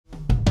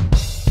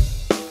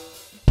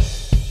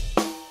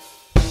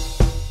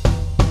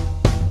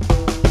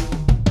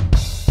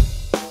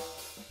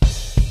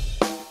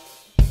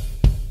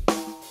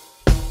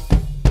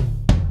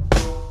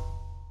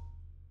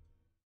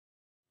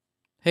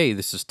Hey,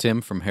 this is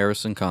Tim from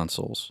Harrison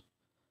Consoles.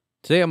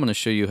 Today I'm going to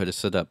show you how to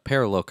set up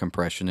parallel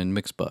compression in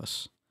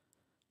Mixbus.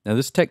 Now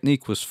this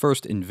technique was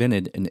first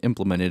invented and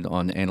implemented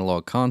on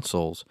analog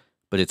consoles,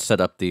 but it's set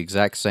up the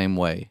exact same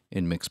way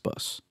in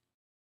Mixbus.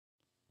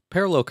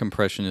 Parallel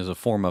compression is a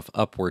form of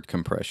upward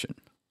compression.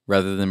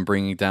 Rather than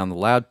bringing down the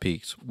loud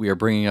peaks, we are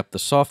bringing up the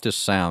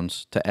softest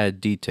sounds to add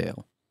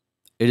detail.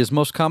 It is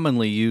most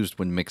commonly used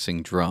when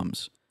mixing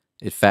drums.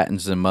 It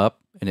fattens them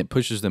up and it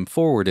pushes them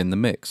forward in the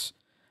mix.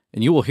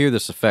 And you will hear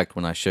this effect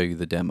when I show you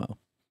the demo.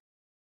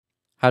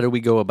 How do we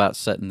go about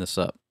setting this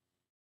up?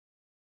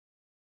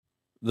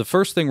 The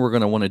first thing we're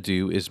going to want to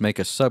do is make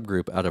a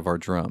subgroup out of our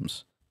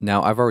drums.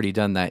 Now I've already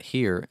done that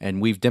here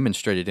and we've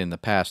demonstrated in the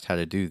past how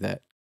to do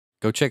that.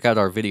 Go check out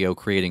our video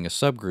creating a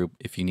subgroup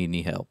if you need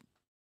any help.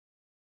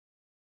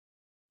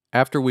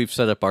 After we've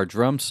set up our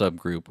drum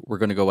subgroup, we're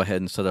going to go ahead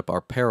and set up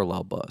our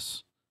parallel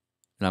bus.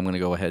 And I'm going to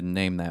go ahead and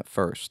name that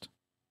first.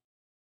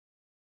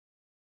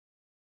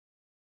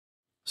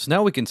 So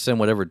now we can send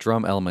whatever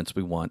drum elements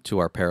we want to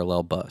our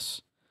parallel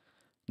bus.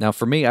 Now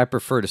for me, I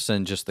prefer to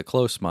send just the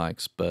close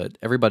mics, but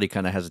everybody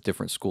kind of has a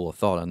different school of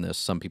thought on this.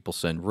 Some people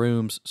send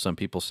rooms, some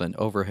people send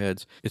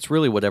overheads. It's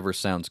really whatever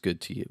sounds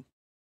good to you.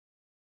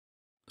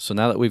 So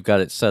now that we've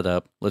got it set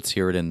up, let's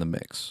hear it in the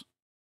mix.